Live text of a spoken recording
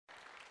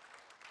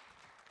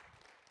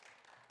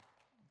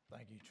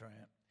Thank you, Trent.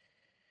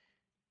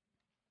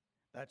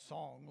 That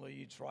song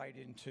leads right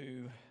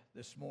into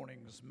this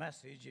morning's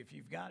message. If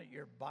you've got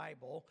your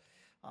Bible,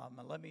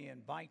 let me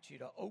invite you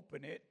to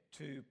open it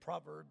to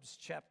Proverbs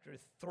chapter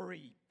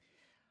 3.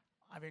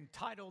 I've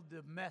entitled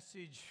the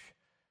message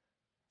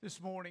this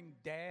morning,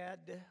 Dad,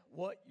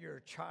 What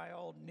Your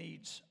Child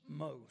Needs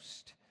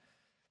Most.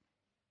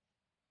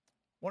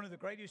 One of the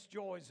greatest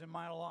joys in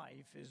my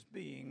life is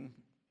being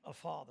a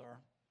father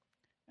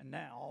and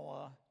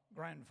now a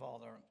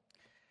grandfather.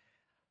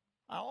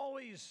 I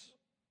always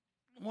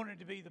wanted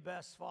to be the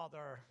best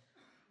father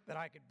that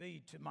I could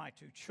be to my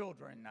two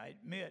children. I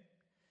admit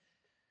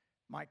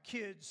my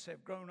kids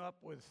have grown up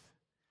with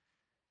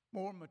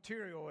more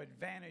material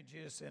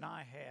advantages than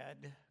I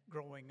had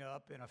growing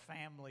up in a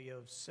family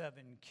of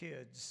 7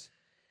 kids.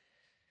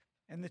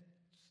 And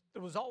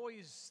there was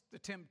always the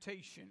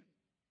temptation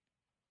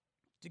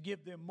to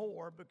give them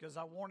more because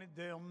I wanted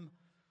them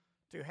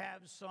to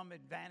have some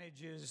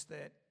advantages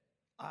that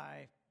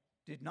I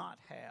did not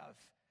have.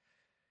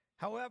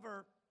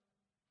 However,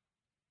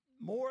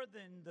 more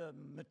than the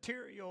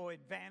material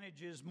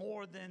advantages,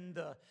 more than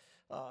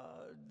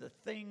the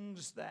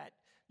things that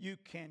you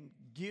can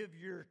give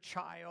your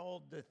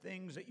child, the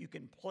things that you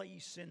can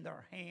place in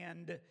their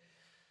hand,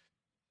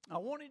 I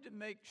wanted to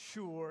make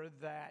sure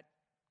that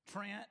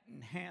Trent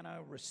and Hannah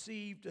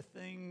received the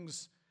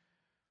things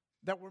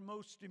that were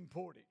most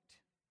important,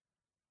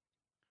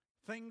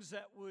 things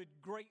that would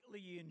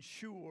greatly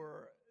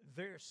ensure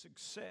their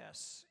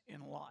success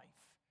in life.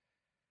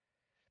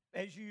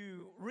 As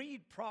you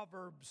read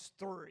Proverbs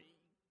 3,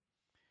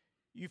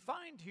 you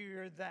find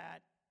here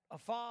that a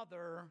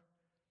father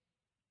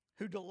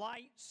who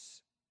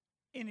delights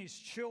in his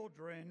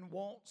children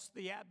wants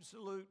the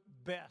absolute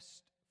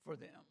best for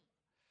them.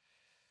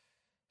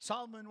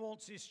 Solomon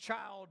wants his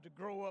child to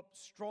grow up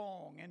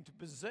strong and to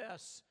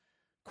possess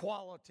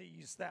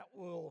qualities that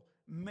will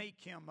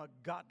make him a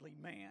godly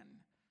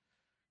man.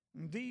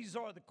 And these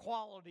are the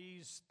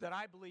qualities that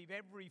I believe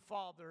every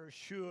father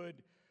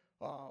should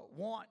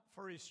want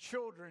for his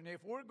children.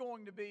 If we're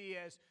going to be,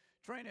 as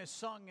Trent has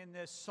sung in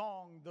this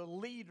song, the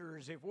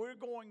leaders, if we're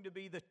going to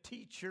be the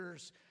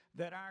teachers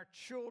that our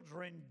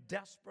children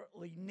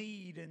desperately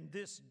need in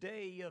this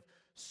day of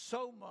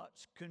so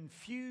much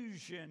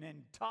confusion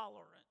and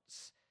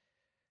tolerance,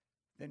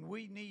 then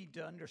we need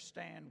to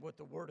understand what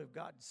the Word of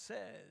God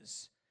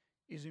says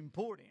is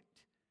important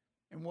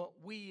and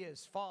what we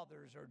as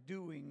fathers are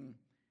doing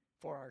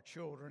for our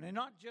children. And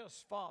not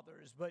just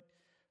fathers, but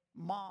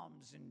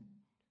moms and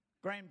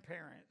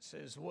grandparents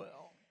as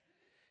well.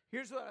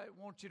 Here's what I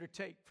want you to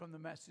take from the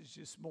message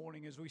this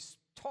morning as we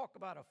talk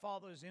about a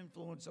father's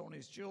influence on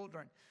his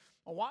children.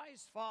 A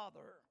wise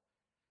father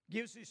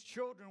gives his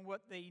children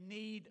what they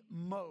need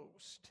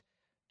most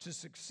to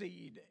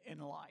succeed in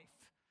life.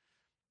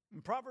 In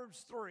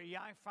Proverbs 3,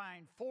 I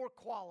find 4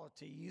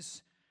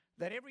 qualities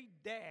that every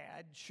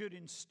dad should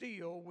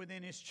instill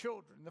within his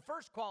children. The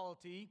first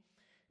quality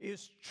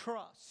is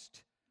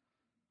trust.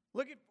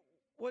 Look at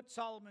what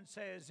Solomon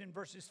says in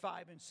verses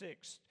 5 and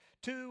 6.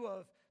 2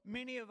 of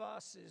many of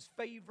us'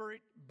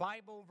 favorite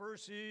Bible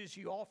verses.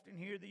 You often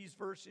hear these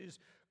verses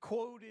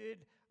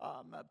quoted.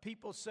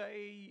 People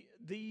say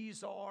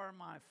these are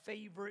my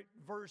favorite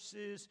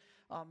verses.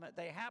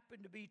 They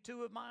happen to be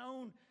 2 of my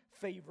own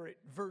favorite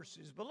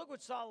verses. But look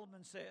what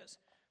Solomon says.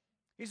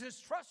 He says,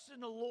 trust in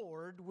the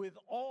Lord with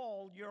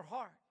all your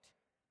heart,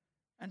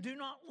 and do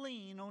not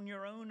lean on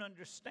your own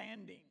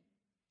understanding.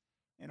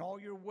 In all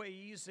your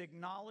ways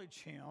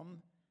acknowledge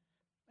him,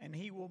 and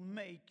he will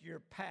make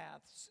your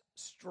paths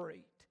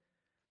straight.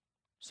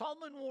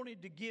 Solomon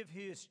wanted to give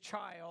his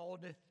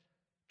child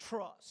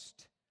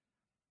trust,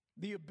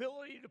 the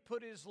ability to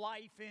put his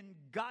life in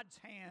God's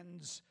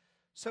hands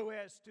so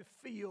as to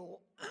feel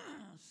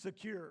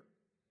secure.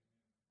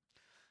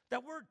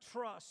 That word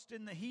trust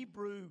in the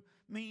Hebrew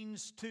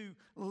means to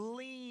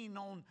lean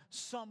on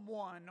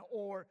someone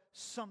or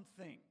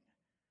something.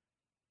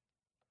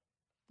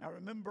 I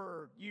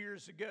remember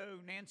years ago,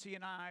 Nancy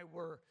and I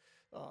were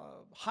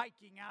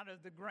hiking out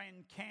of the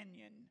Grand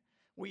Canyon.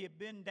 We had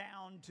been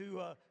down to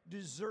a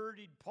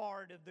deserted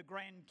part of the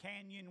Grand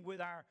Canyon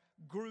with our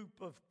group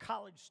of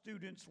college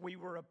students we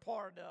were a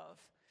part of.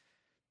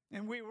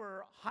 And we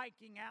were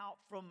hiking out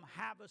from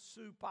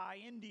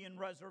Havasupai Indian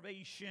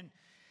Reservation.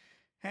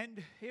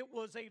 And it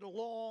was a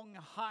long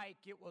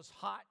hike. It was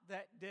hot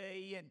that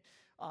day. And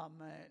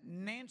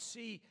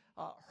Nancy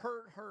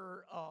hurt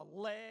her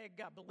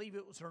leg. I believe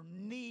it was her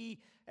knee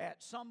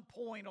at some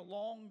point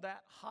along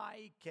that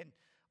hike. And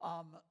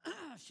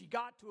she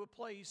got to a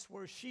place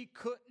where she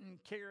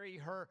couldn't carry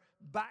her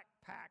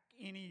backpack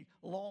any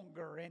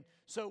longer. And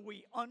so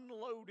we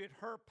unloaded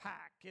her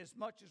pack as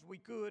much as we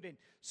could and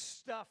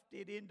stuffed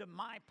it into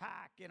my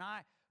pack. And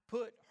I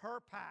put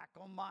her pack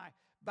on my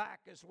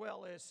back as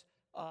well as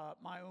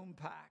my own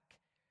pack.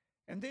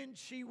 And then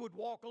she would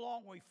walk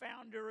along. We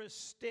found her a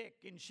stick,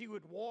 and she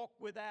would walk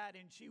with that,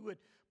 and she would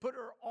put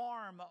her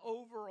arm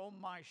over on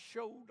my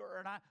shoulder.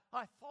 And I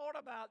thought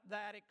about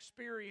that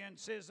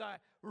experience as I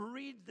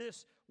read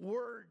this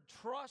word,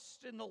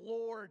 trust in the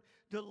Lord,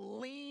 to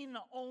lean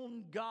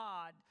on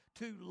God,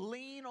 to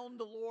lean on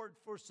the Lord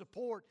for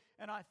support.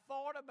 And I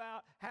thought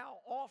about how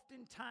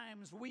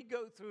oftentimes we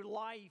go through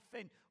life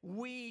and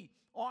we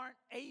aren't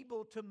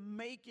able to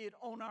make it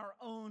on our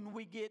own.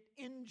 We get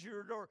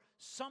injured or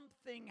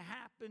something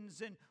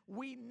happens and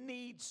we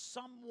need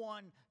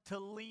someone to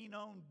lean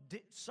on.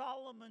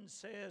 Solomon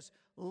says,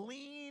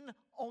 lean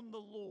on the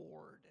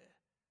Lord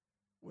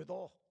with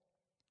all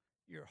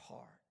your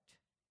heart.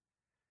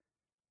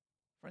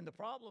 Friend, the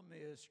problem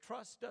is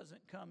trust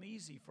doesn't come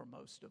easy for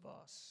most of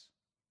us.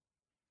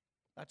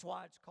 That's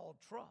why it's called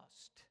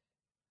trust.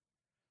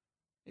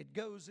 It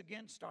goes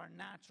against our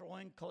natural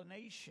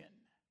inclination.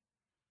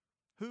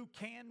 Who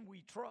can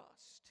we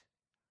trust?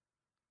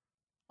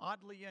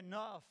 Oddly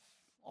enough,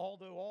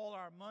 although all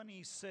our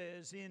money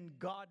says in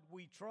God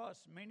we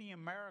trust, many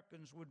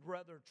Americans would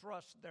rather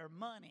trust their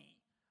money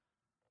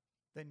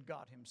than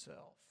God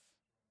Himself.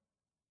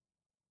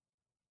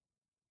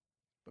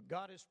 But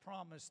God has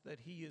promised that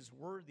He is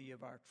worthy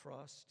of our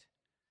trust.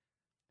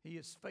 He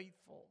is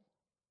faithful.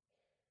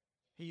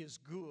 He is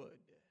good.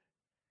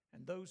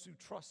 And those who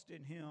trust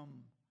in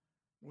Him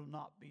will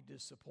not be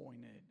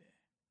disappointed.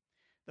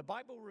 The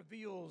Bible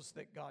reveals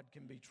that God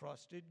can be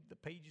trusted. The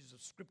pages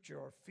of Scripture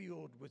are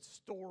filled with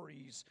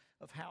stories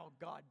of how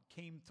God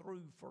came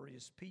through for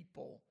His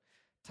people.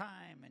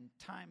 Time and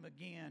time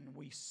again,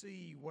 we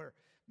see where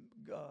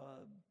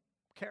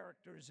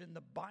characters in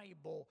the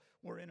Bible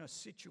were in a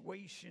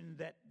situation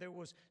that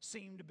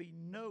seemed to be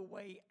no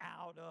way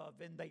out of,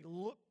 and they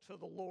looked to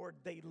the Lord.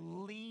 They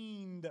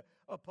leaned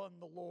upon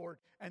the Lord,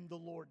 and the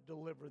Lord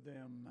delivered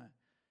them.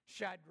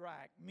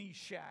 Shadrach,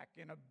 Meshach,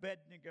 and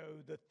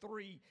Abednego, the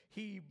three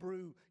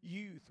Hebrew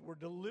youth, were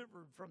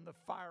delivered from the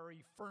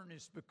fiery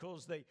furnace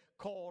because they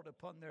called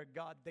upon their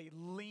God. They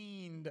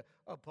leaned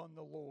upon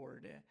the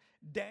Lord.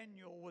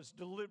 Daniel was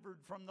delivered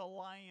from the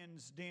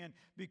lion's den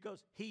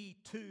because he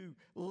too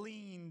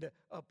leaned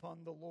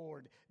upon the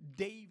Lord.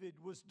 David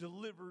was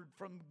delivered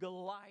from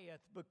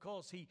Goliath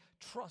because he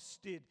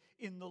trusted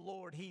in the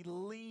Lord. He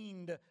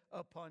leaned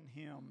upon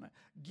Him.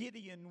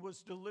 Gideon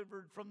was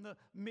delivered from the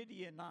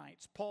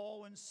Midianites.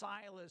 Paul and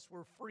Silas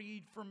were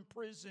freed from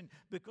prison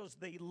because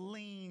they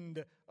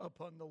leaned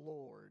upon the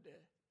Lord.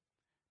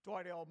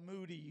 Dwight L.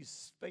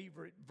 Moody's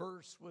favorite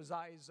verse was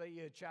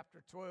Isaiah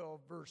chapter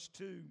 12, verse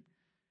 2,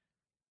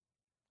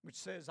 which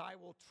says, I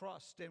will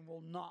trust and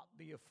will not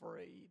be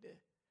afraid.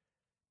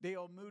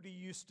 Dale Moody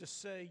used to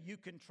say, you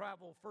can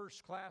travel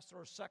first class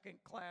or second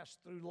class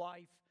through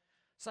life.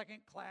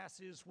 Second class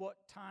is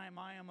what time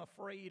I am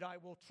afraid I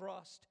will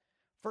trust.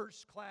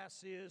 First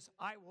class is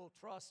I will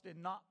trust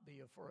and not be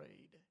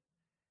afraid.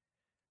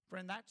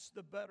 Friend, that's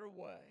the better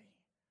way.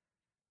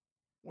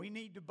 We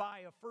need to buy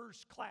a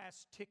first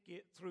class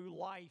ticket through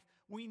life.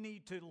 We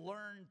need to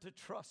learn to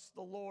trust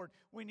the Lord.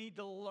 We need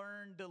to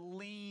learn to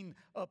lean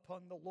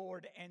upon the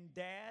Lord. And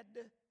Dad,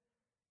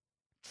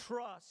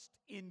 trust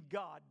in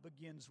God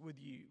begins with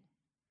you.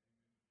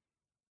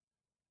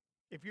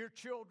 If your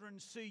children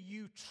see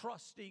you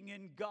trusting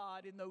in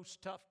God in those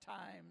tough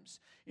times,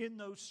 in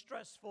those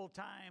stressful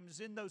times,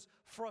 in those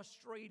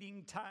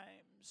frustrating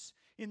times,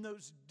 in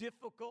those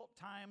difficult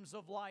times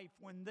of life,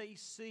 when they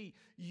see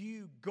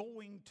you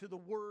going to the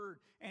Word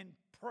and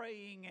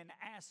praying and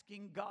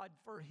asking God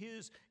for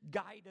His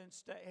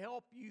guidance to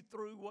help you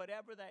through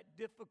whatever that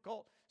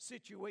difficult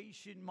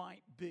situation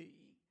might be,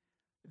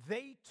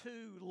 they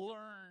too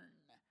learn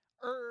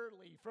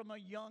early from a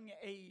young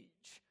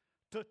age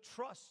to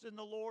trust in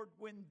the Lord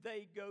when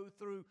they go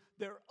through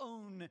their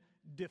own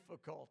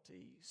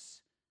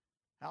difficulties.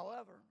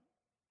 However,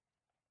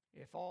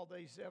 if all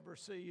they ever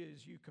see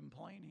is you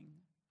complaining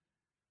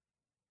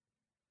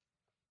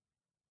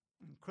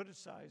and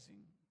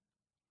criticizing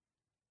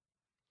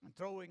and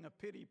throwing a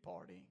pity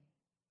party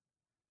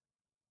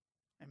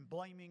and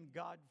blaming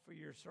God for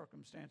your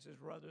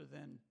circumstances rather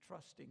than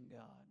trusting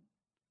God,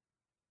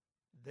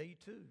 they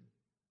too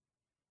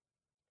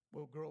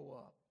will grow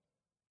up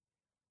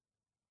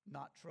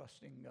not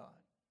trusting God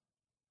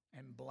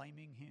and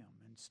blaming Him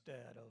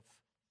instead of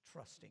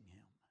trusting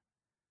Him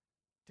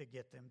to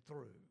get them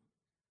through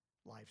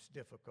life's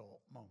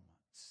difficult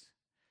moments.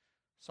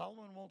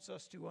 Solomon wants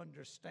us to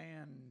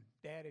understand,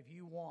 Dad, if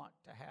you want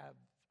to have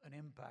an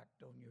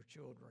impact on your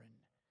children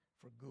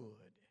for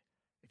good,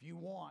 if you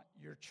want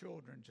your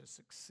children to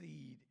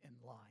succeed in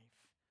life,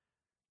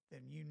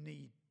 then you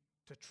need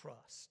to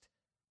trust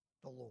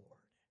the Lord,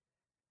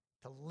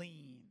 to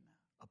lean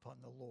upon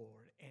the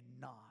Lord and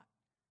not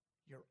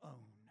your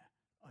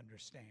own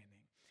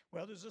understanding.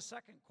 Well, there's a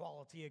second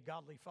quality a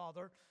godly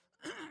father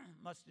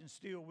must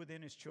instill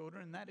within his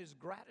children, and that is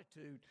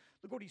gratitude.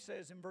 Look what he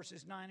says in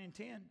verses 9 and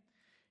 10.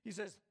 He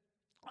says,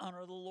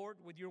 honor the Lord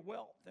with your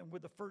wealth and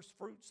with the first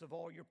fruits of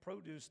all your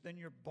produce. Then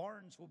your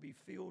barns will be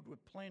filled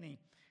with plenty,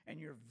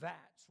 and your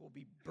vats will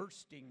be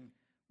bursting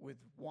with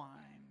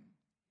wine.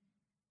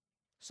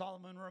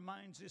 Solomon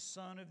reminds his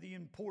son of the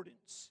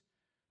importance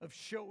of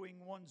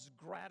showing one's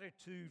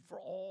gratitude for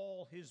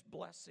all his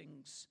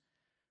blessings.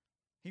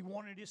 He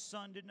wanted his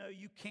son to know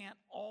you can't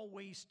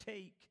always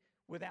take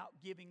without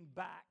giving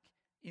back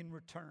in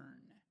return.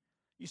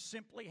 You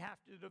simply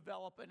have to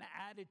develop an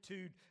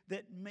attitude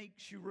that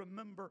makes you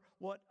remember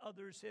what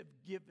others have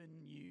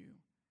given you.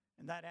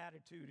 And that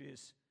attitude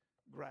is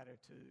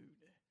gratitude.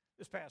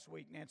 This past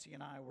week, Nancy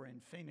and I were in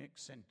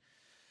Phoenix, and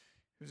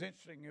it was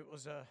interesting. It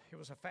was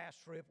a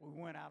fast trip. We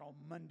went out on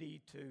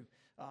Monday to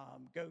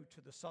go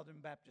to the Southern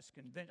Baptist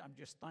Convention. I'm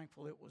just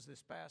thankful it was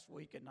this past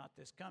week and not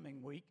this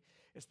coming week.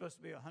 It's supposed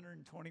to be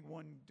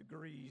 121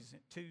 degrees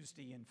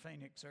Tuesday in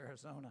Phoenix,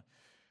 Arizona.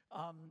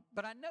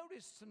 But I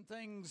noticed some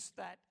things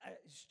that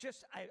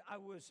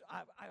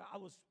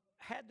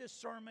had this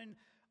sermon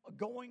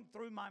going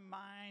through my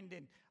mind,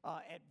 and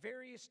at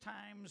various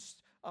times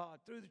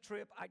through the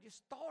trip, I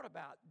just thought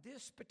about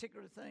this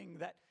particular thing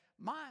that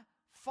my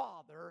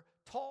father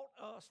taught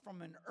us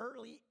from an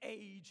early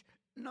age.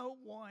 No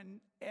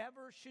one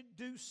ever should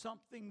do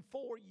something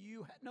for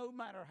you, no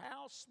matter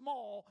how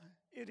small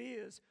it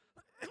is,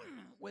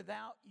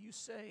 without you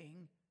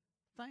saying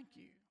thank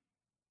you.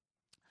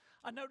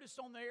 I noticed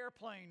on the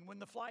airplane when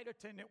the flight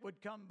attendant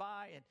would come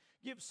by and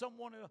give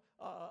someone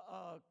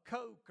a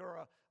Coke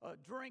or a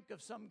drink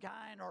of some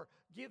kind or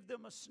give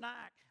them a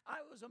snack, I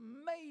was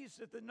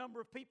amazed at the number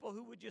of people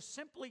who would just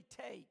simply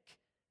take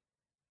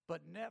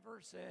but never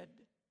said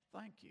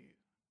thank you.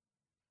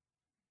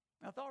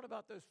 I thought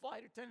about those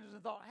flight attendants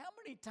and thought, how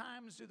many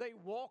times do they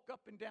walk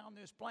up and down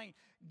this plane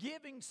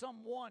giving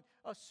someone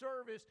a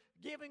service,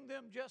 giving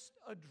them just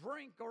a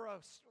drink or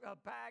a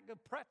bag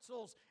of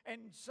pretzels,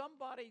 and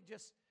somebody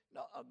just,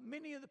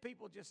 many of the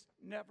people just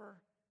never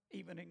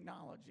even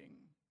acknowledging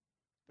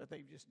that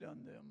they've just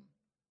done them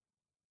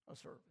a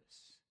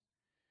service.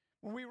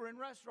 When we were in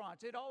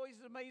restaurants, it always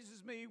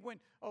amazes me when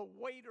a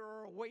waiter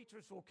or a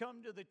waitress will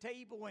come to the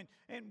table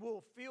and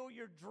will fill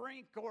your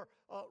drink or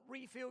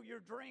refill your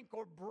drink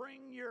or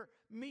bring your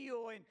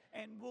meal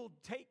and will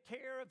take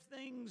care of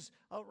things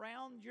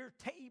around your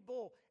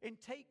table and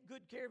take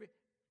good care of it.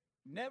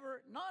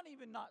 Never, not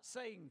even not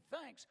saying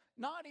thanks,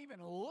 not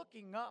even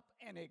looking up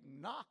and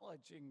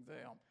acknowledging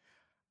them.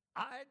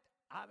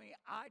 I mean,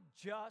 I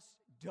just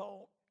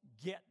don't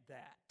get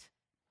that.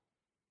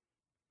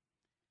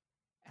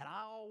 And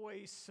I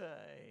always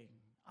say,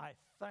 I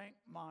thank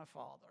my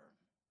Father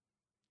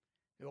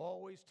who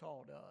always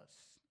taught us,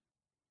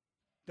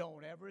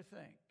 don't ever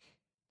think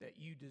that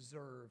you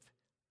deserve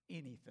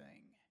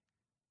anything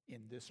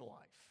in this life.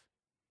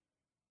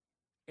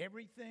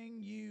 Everything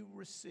you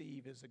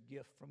receive is a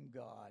gift from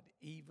God,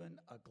 even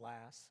a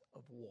glass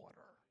of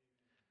water.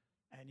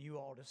 And you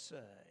ought to say,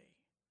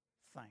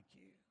 thank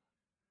you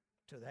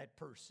to that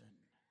person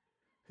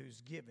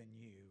who's given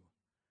you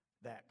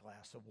that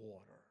glass of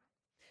water.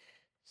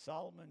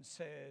 Solomon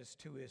says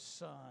to his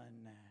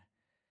son,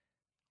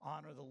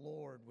 honor the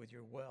Lord with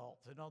your wealth.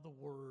 In other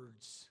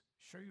words,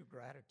 show your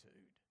gratitude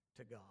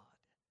to God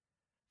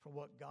for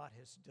what God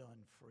has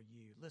done for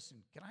you. Listen,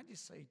 can I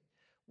just say,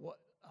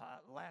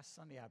 last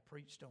Sunday I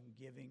preached on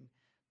giving.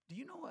 Do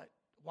you know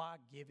why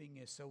giving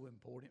is so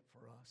important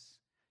for us?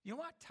 You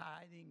know why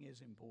tithing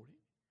is important?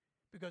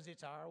 Because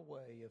it's our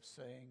way of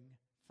saying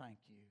thank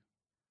you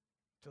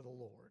to the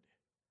Lord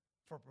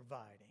for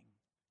providing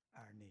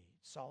our needs.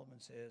 Solomon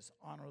says,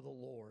 honor the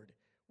Lord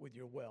with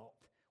your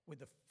wealth, with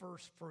the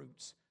first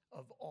fruits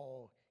of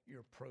all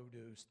your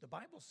produce. The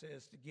Bible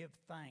says to give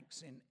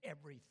thanks in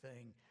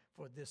everything,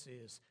 for this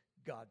is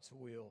God's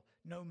will.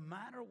 No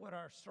matter what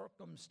our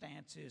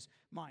circumstances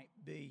might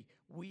be,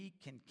 we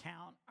can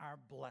count our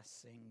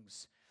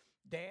blessings.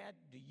 Dad,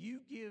 do you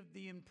give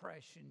the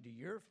impression to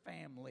your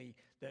family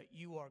that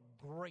you are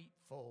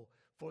grateful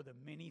for the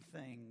many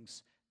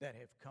things that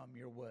have come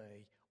your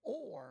way?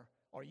 Or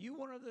are you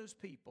one of those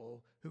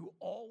people who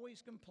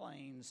always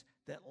complains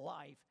that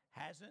life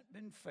hasn't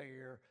been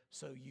fair,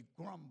 so you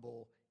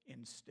grumble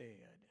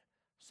instead?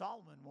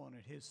 Solomon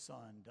wanted his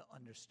son to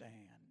understand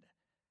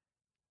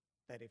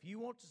that if you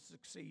want to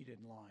succeed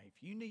in life,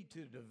 you need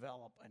to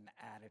develop an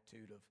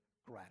attitude of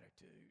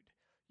gratitude.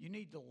 You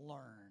need to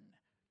learn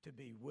to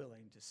be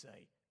willing to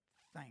say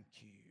thank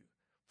you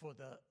for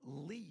the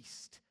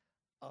least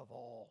of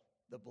all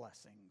the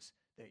blessings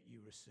that you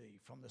receive.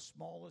 From the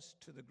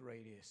smallest to the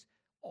greatest,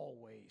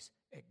 always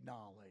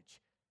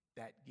acknowledge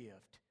that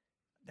gift,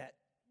 that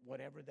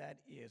whatever that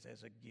is,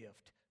 as a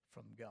gift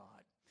from God.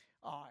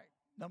 All right,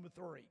 number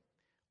 3,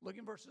 look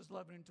in verses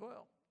 11 and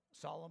 12.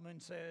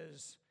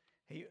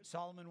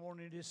 Solomon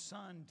wanted his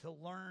son to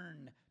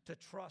learn to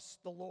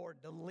trust the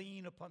Lord, to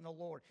lean upon the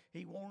Lord.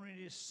 He wanted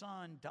his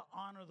son to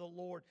honor the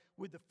Lord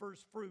with the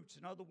first fruits.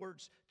 In other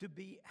words, to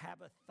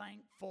have a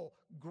thankful,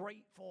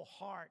 grateful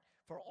heart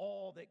for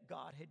all that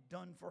God had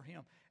done for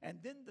him. And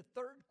then the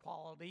third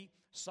quality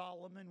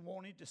Solomon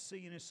wanted to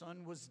see in his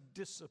son was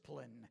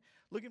discipline.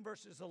 Look in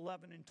verses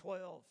 11 and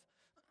 12.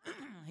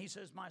 He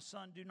says, my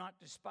son, do not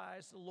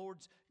despise the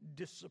Lord's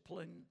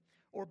discipline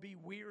or be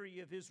weary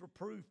of his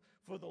reproof,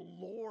 for the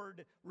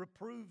Lord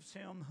reproves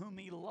him whom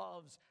he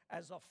loves,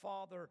 as a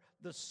father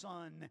the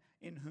son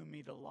in whom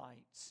he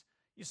delights.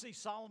 You see,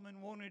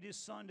 Solomon wanted his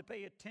son to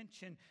pay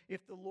attention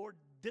if the Lord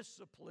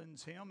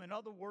disciplines him. In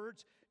other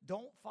words,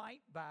 don't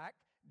fight back,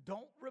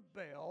 don't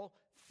rebel.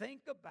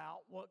 Think about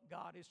what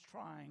God is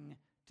trying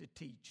to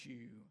teach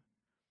you.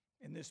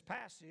 In this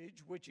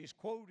passage, which is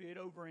quoted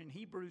over in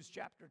Hebrews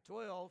chapter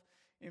 12,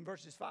 in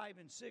verses 5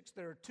 and 6,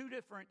 there are two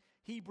different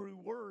Hebrew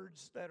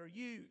words that are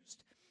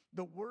used.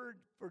 The word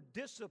for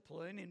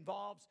discipline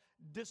involves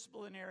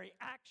disciplinary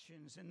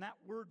actions, and that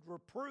word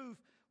reproof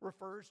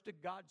refers to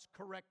God's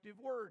corrective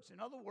words. In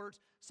other words,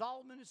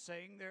 Solomon is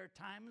saying there are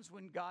times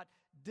when God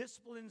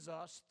disciplines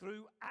us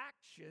through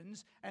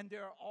actions, and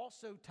there are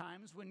also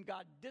times when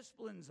God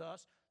disciplines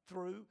us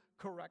through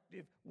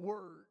corrective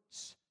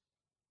words.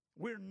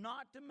 We're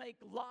not to make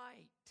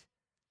light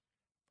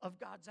of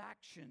God's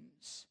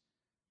actions,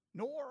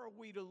 nor are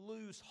we to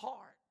lose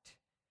heart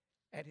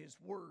at his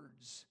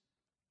words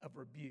of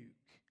rebuke.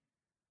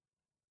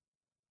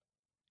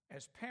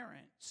 As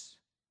parents,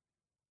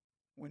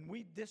 when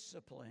we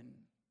discipline,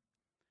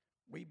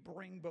 we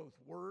bring both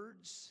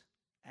words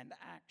and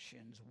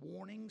actions,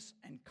 warnings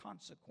and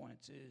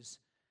consequences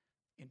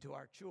into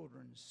our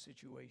children's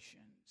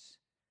situations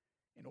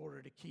in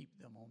order to keep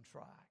them on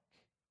track.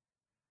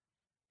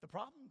 The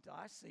problem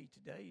I see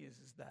today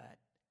is that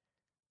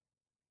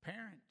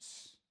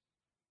parents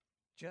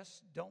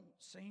just don't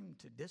seem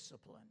to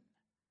discipline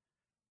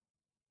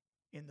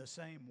in the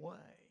same way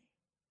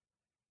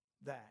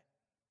that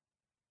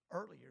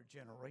earlier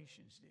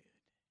generations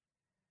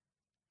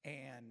did.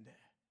 And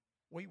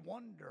we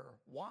wonder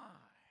why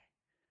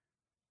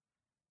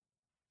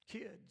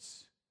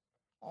kids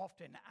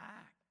often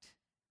act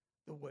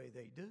the way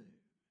they do.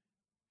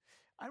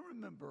 I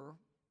remember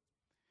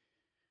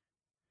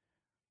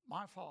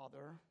my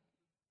father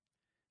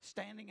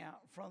standing out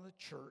in front of the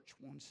church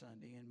one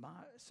Sunday, and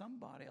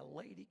a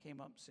lady came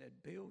up and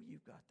said, "Bill,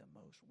 you've got the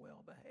most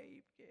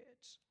well-behaved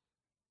kids."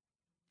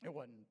 It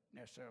wasn't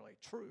necessarily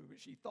true, but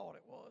she thought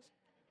it was.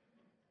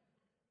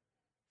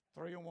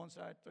 3 on one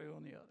side, 3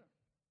 on the other.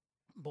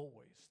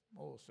 Boys.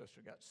 My little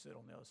sister got to sit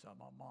on the other side of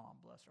my mom,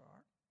 bless her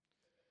heart.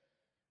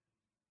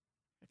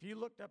 If you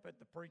looked up at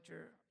the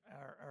preacher,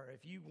 or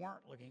if you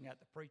weren't looking at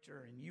the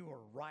preacher and you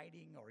were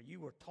writing or you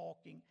were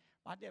talking,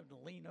 my dad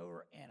would lean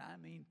over and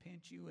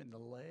pinch you in the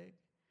leg.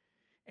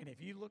 And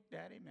if you looked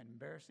at him and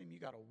embarrassed him, you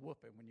got to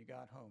whoop him when you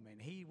got home.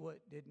 And he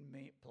didn't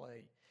mean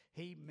play.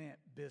 He meant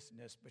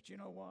business. But you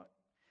know what?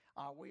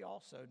 We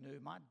also knew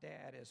my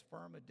dad, as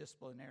firm a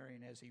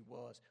disciplinarian as he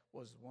was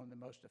one of the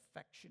most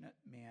affectionate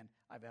men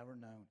I've ever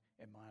known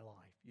in my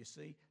life. You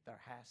see, there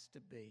has to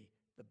be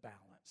the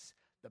balance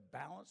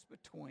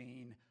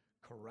between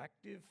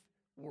corrective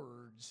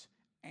words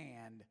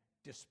and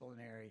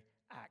disciplinary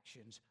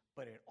actions,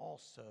 but it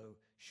also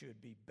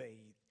should be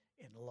bathed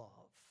in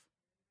love.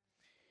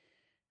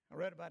 I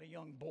read about a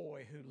young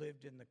boy who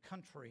lived in the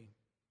country.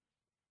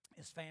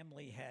 His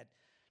family had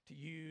to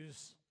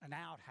use an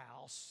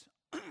outhouse,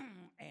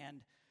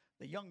 and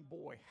the young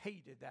boy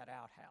hated that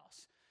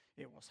outhouse.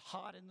 It was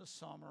hot in the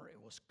summer, it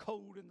was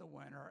cold in the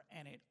winter,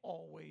 and it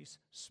always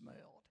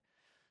smelled.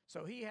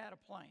 So he had a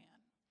plan.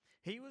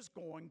 He was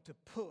going to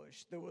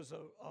push. There was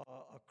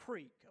a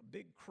creek, a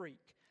big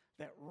creek,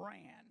 that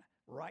ran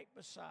right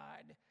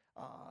beside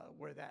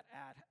where that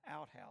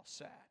outhouse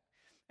sat.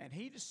 And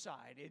he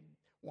decided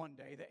one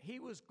day that he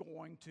was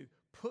going to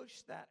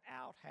push that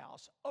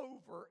outhouse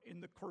over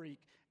in the creek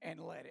and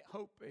let it,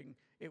 hoping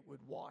it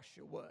would wash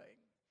away.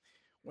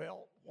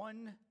 Well,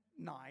 one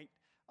night,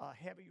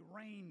 heavy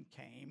rain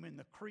came and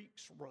the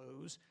creeks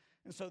rose.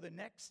 And so the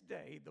next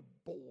day, the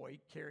boy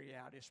carried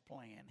out his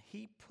plan.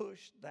 He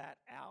pushed that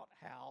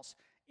outhouse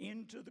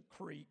into the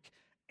creek,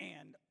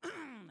 and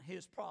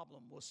his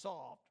problem was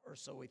solved, or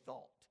so he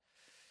thought.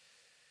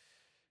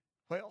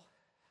 Well,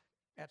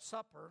 at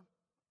supper,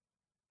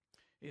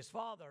 his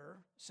father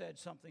said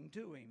something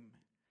to him.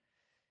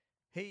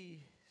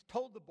 He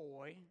told the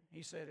boy,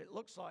 he said, "It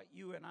looks like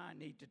you and I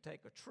need to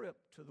take a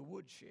trip to the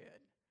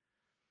woodshed."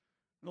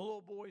 And the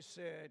little boy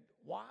said,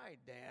 "Why,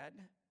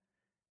 Dad?"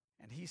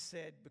 And he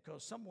said,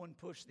 "Because someone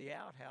pushed the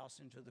outhouse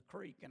into the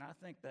creek, and I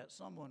think that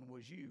someone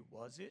was you,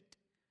 was it?"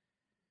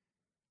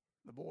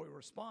 The boy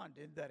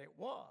responded that it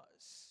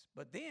was.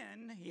 But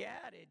then he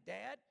added,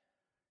 "Dad,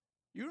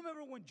 you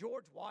remember when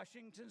George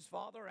Washington's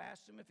father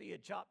asked him if he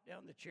had chopped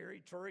down the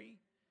cherry tree?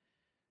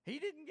 He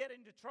didn't get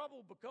into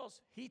trouble because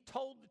he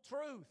told the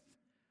truth."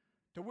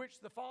 To which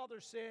the father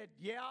said,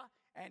 "Yeah,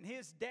 and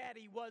his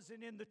daddy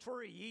wasn't in the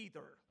tree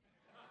either."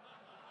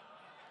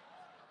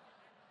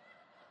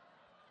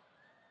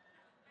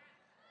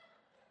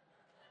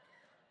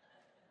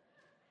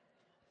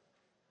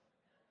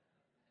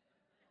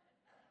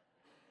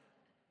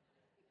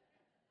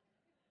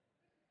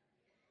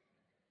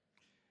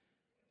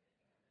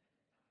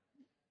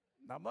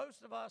 Now,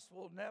 most of us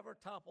will never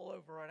topple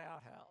over an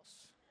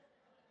outhouse.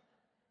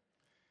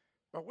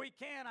 But we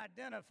can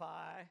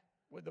identify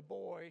with the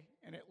boy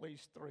in at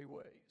least 3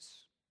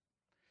 ways.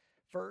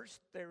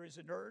 First, there is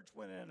an urge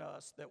within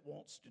us that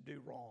wants to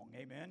do wrong.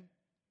 Amen?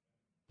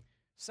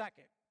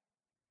 Second,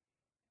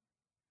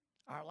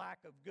 our lack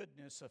of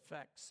goodness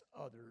affects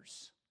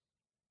others.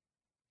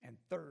 And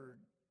third,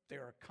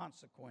 there are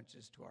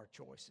consequences to our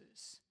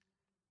choices,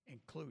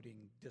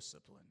 including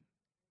discipline.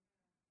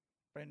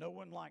 But no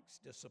one likes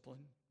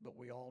discipline, but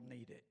we all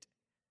need it.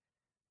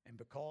 And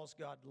because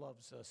God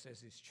loves us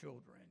as His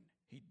children,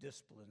 He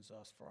disciplines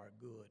us for our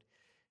good.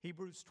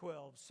 Hebrews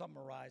 12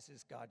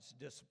 summarizes God's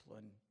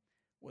discipline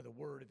with a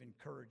word of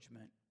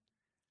encouragement.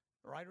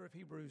 The writer of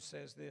Hebrews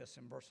says this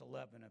in verse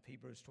 11 of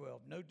Hebrews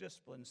 12, "No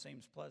discipline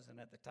seems pleasant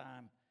at the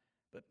time,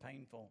 but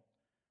painful.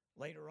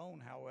 Later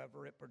on,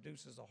 however, it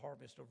produces a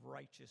harvest of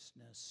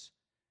righteousness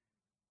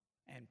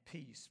and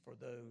peace for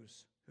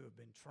those who have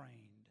been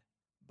trained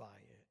by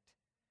it."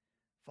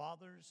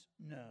 Fathers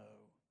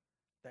know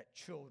that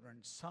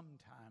children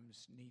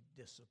sometimes need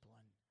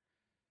discipline,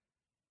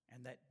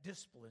 and that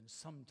discipline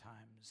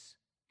sometimes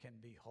can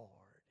be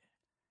hard.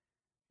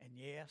 And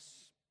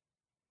yes,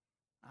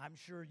 I'm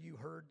sure you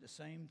heard the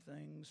same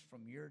things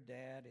from your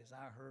dad as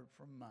I heard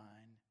from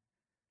mine.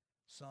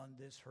 "Son,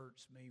 this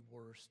hurts me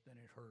worse than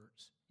it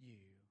hurts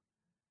you."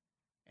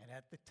 And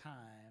at the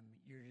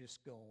time, you're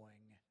just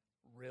going,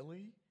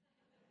 "Really?"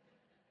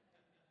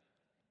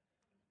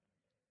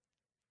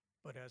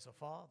 But as a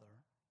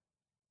father,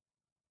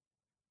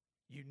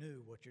 you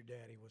knew what your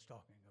daddy was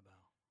talking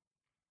about.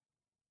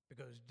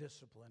 Because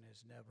discipline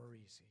is never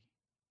easy.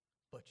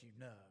 But you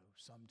know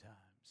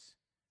sometimes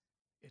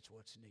it's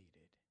what's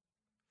needed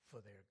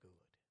for their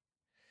good.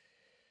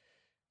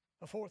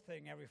 A fourth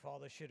thing every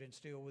father should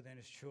instill within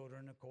his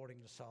children,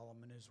 according to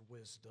Solomon, is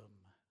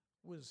wisdom.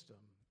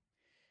 Wisdom.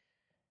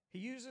 He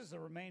uses the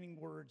remaining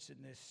words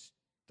in this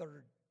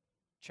third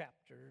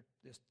chapter,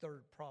 this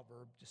third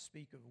proverb, to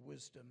speak of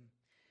wisdom.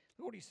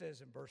 Look what he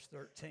says in verse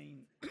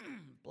 13.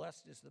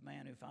 "Blessed is the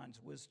man who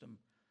finds wisdom,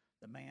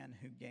 the man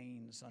who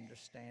gains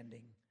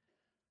understanding."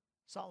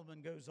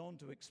 Solomon goes on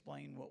to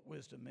explain what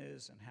wisdom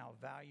is and how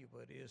valuable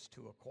it is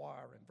to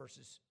acquire in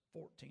verses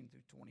 14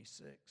 through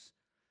 26.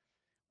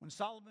 When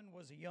Solomon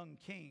was a young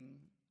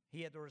king,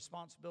 he had the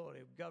responsibility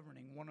of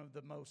governing one of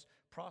the most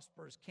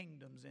prosperous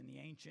kingdoms in the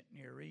ancient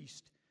Near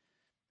East.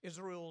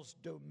 Israel's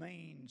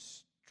domain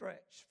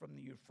stretched from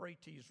the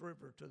Euphrates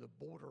River to the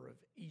border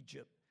of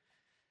Egypt.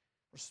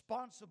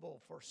 Responsible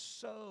for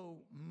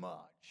so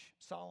much,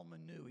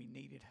 Solomon knew he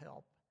needed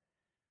help.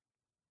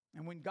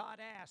 And when God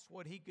asked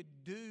what he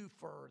could do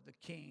for the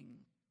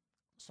king,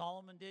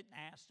 Solomon didn't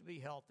ask to be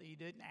healthy. He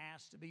didn't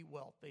ask to be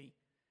wealthy.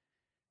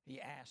 He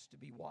asked to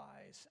be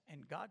wise.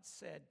 And God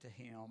said to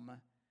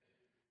him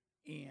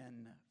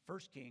in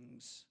 1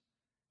 Kings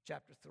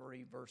chapter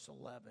 3, verse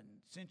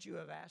 11, "Since you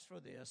have asked for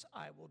this,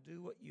 I will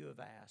do what you have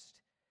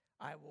asked.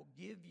 I will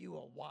give you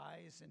a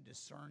wise and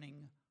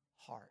discerning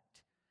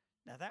heart."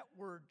 Now that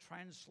word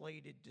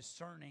translated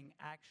discerning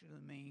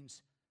actually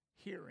means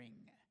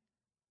hearing.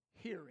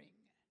 Hearing.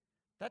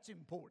 That's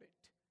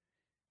important.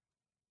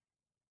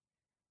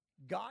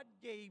 God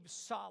gave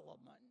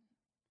Solomon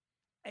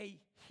a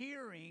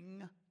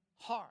hearing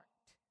heart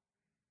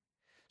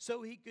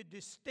so he could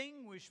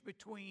distinguish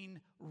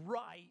between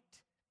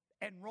right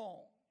and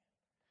wrong.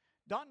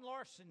 Doug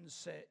Larson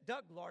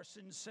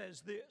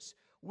says this: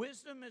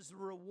 "Wisdom is the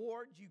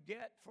reward you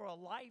get for a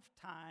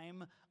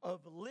lifetime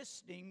of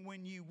listening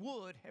when you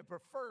would have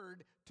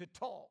preferred to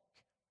talk."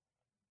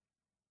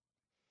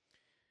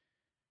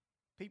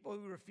 People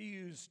who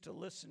refuse to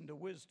listen to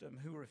wisdom,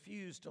 who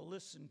refuse to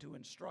listen to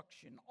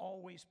instruction,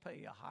 always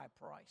pay a high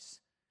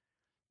price.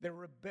 Their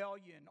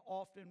rebellion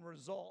often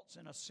results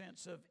in a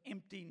sense of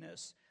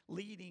emptiness,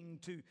 leading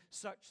to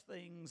such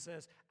things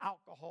as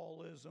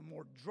alcoholism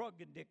or drug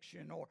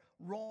addiction or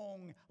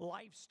wrong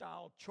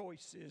lifestyle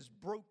choices,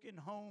 broken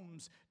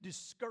homes,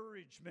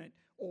 discouragement,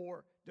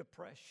 or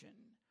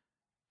depression.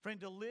 Friend,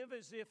 to live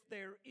as if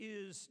there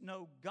is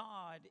no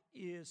God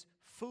is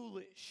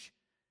foolish.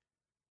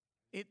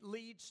 It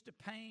leads to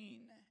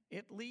pain.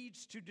 It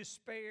leads to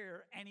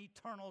despair and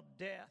eternal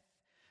death.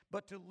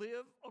 But to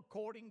live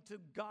according to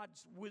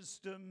God's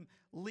wisdom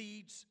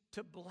leads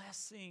to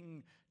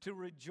blessing, to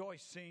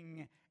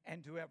rejoicing,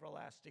 and to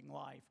everlasting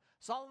life.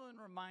 Solomon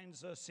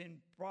reminds us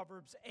in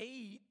Proverbs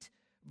 8,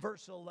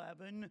 verse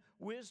 11,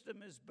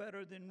 "Wisdom is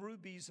better than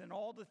rubies, and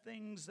all the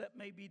things that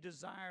may be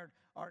desired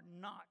are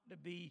not to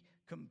be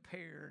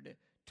compared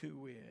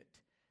to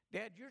it."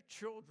 Dad, your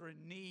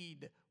children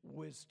need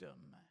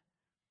wisdom.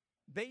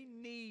 They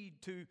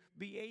need to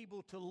be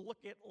able to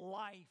look at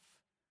life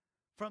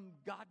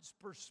from God's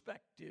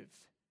perspective.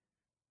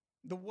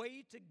 The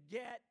way to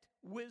get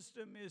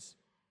wisdom is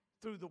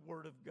through the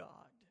Word of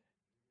God.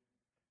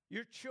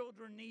 Your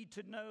children need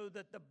to know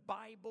that the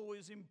Bible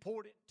is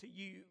important to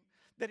you,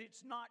 that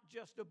it's not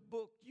just a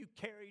book you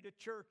carry to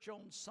church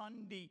on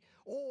Sunday,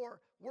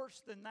 or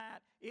worse than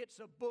that, it's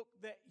a book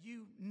that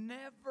you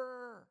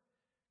never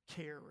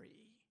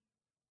carry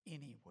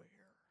anywhere.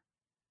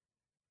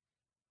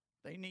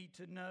 They need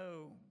to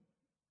know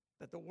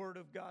that the Word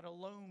of God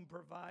alone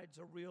provides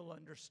a real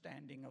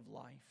understanding of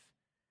life.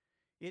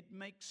 It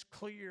makes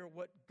clear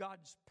what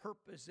God's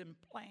purpose and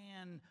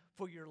plan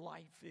for your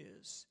life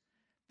is.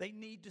 They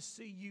need to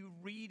see you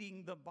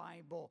reading the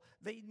Bible.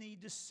 They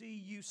need to see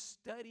you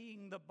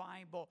studying the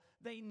Bible.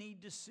 They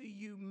need to see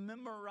you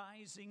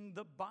memorizing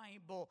the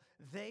Bible.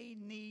 They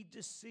need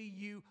to see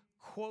you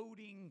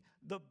quoting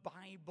the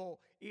Bible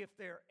if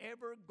they're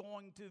ever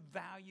going to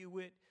value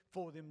it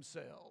for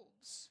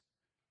themselves.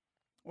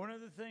 One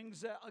of the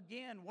things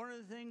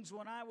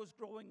when I was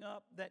growing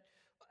up that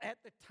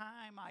at the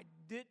time I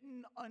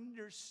didn't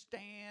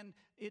understand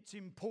its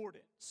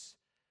importance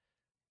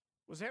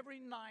was every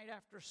night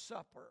after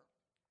supper,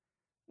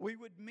 we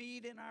would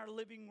meet in our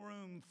living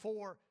room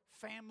for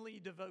family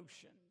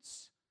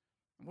devotions.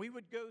 We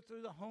would go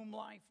through the Home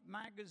Life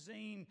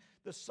magazine,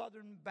 the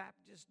Southern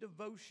Baptist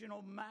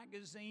devotional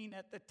magazine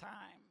at the time.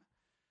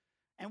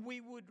 And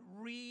we would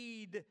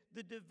read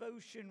the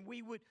devotion.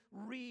 We would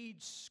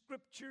read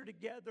Scripture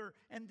together.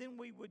 And then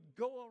we would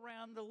go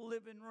around the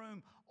living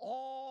room,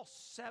 all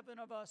 7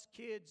 of us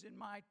kids and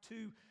my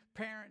 2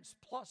 parents,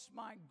 plus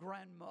my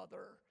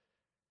grandmother.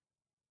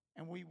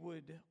 And we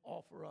would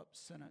offer up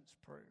sentence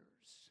prayers.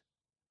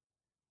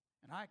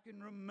 And I can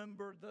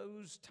remember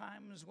those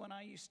times when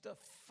I used to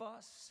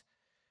fuss.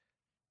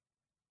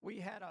 We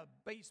had a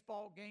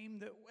baseball game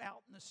that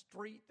out in the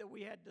street that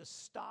we had to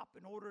stop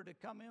in order to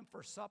come in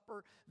for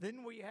supper.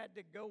 Then we had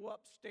to go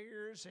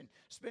upstairs and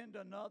spend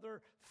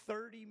another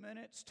 30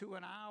 minutes to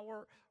an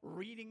hour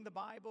reading the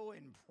Bible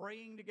and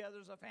praying together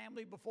as a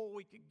family before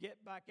we could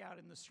get back out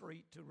in the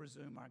street to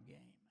resume our game.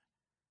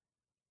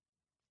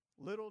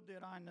 Little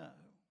did I know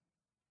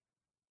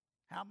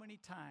how many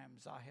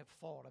times I have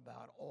thought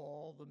about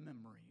all the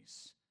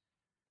memories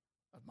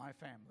of my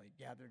family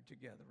gathered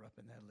together up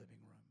in that living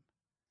room,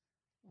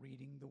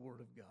 reading the Word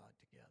of God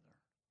together,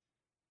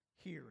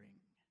 hearing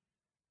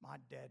my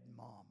dad and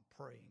mom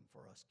praying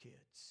for us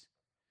kids.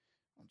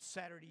 On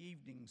Saturday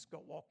evenings,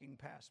 walking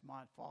past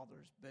my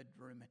father's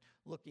bedroom and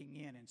looking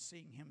in and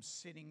seeing him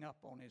sitting up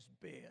on his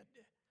bed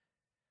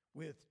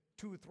with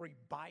 2 or 3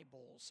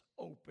 Bibles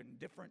open,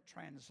 different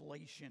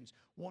translations,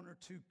 1 or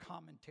 2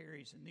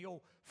 commentaries, and the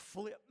old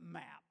flip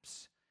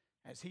maps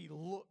as he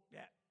looked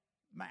at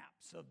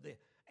maps of the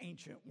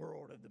ancient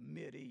world of the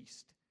Middle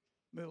East,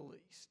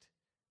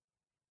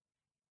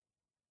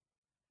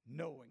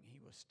 knowing he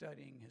was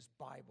studying his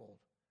Bible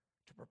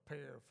to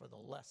prepare for the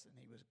lesson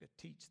he was going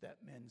to teach that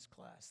men's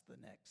class the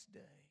next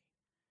day.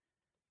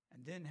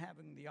 And then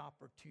having the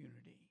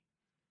opportunity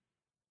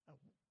of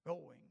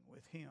going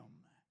with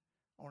him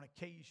on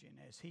occasion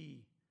as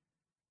he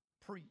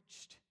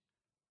preached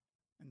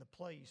in the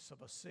place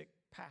of a sick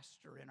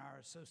pastor in our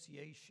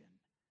association,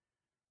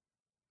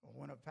 or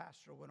when a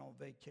pastor went on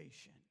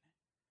vacation,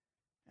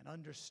 and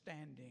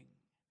understanding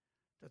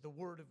that the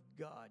Word of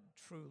God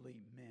truly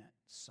meant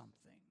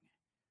something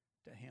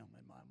to him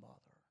and my mother.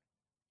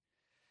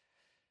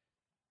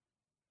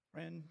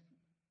 Friend,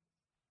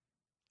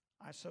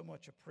 I so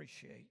much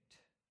appreciate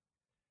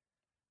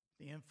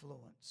the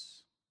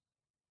influence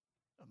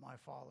of my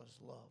father's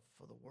love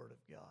for the Word of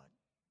God.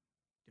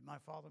 Did my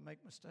father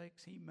make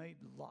mistakes? He made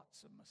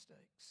lots of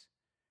mistakes.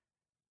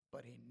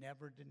 But he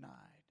never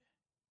denied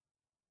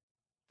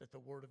that the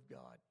Word of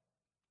God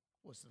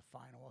was the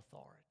final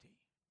authority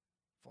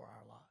for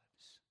our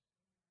lives.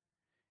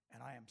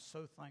 And I am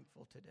so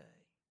thankful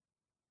today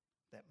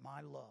that my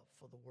love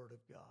for the Word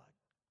of God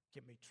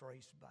can be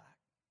traced back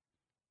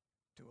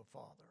to a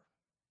father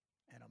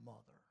and a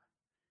mother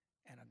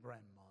and a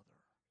grandmother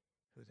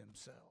who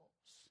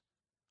themselves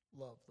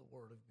loved the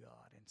Word of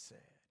God and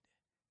said,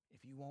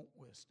 if you want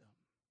wisdom,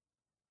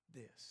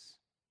 this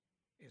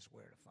is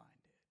where to find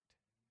it.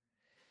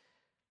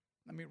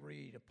 Let me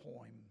read a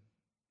poem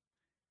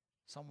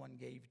someone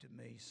gave to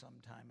me some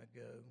time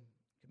ago.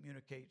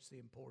 Communicates the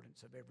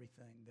importance of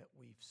everything that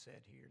we've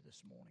said here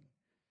this morning.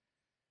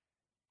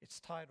 It's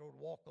titled,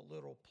 Walk a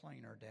Little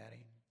Plainer,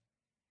 Daddy.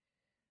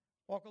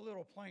 Walk a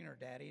little plainer,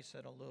 Daddy,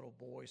 said a little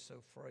boy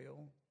so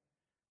frail.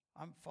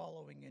 I'm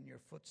following in your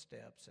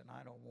footsteps and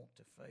I don't want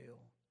to fail.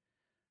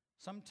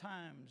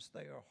 Sometimes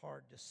they are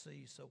hard to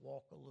see, so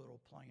walk a little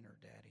plainer,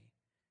 Daddy,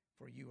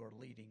 for you are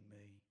leading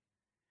me.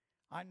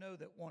 I know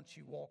that once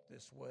you walked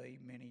this way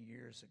many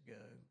years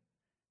ago,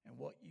 and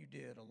what you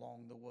did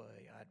along the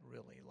way, I'd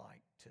really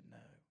like to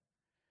know.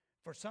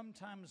 For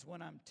sometimes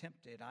when I'm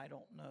tempted, I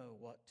don't know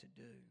what to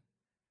do.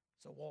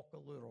 So walk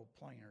a little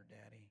plainer,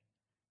 Daddy,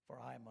 for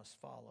I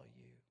must follow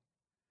you.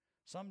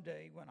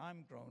 Someday when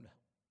I'm grown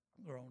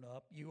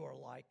up, you are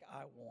like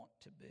I want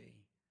to be.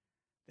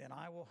 Then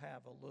I will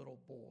have a little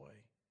boy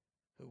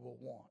who will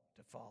want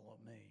to follow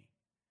me.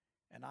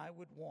 And I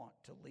would want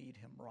to lead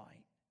him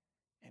right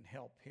and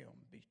help him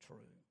be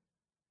true.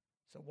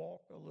 So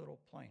walk a little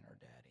plainer,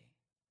 Daddy,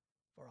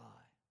 for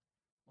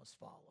I must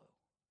follow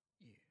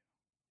you.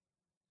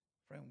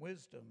 Friend,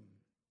 wisdom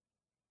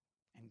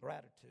and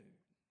gratitude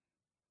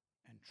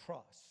and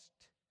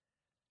trust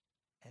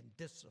and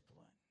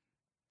discipline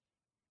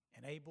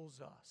enables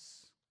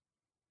us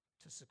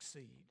to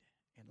succeed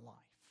in life.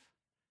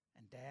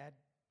 And Dad,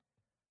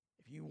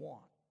 if you want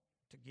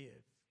to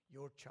give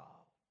your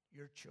child,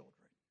 your children,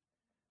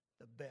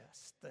 the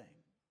best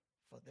thing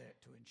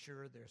to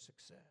ensure their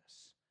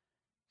success.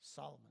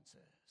 Solomon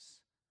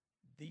says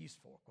these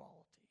four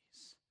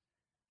qualities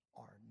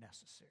are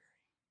necessary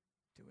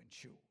to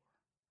ensure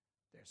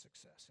their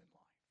success in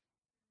life.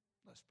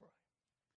 Let's pray.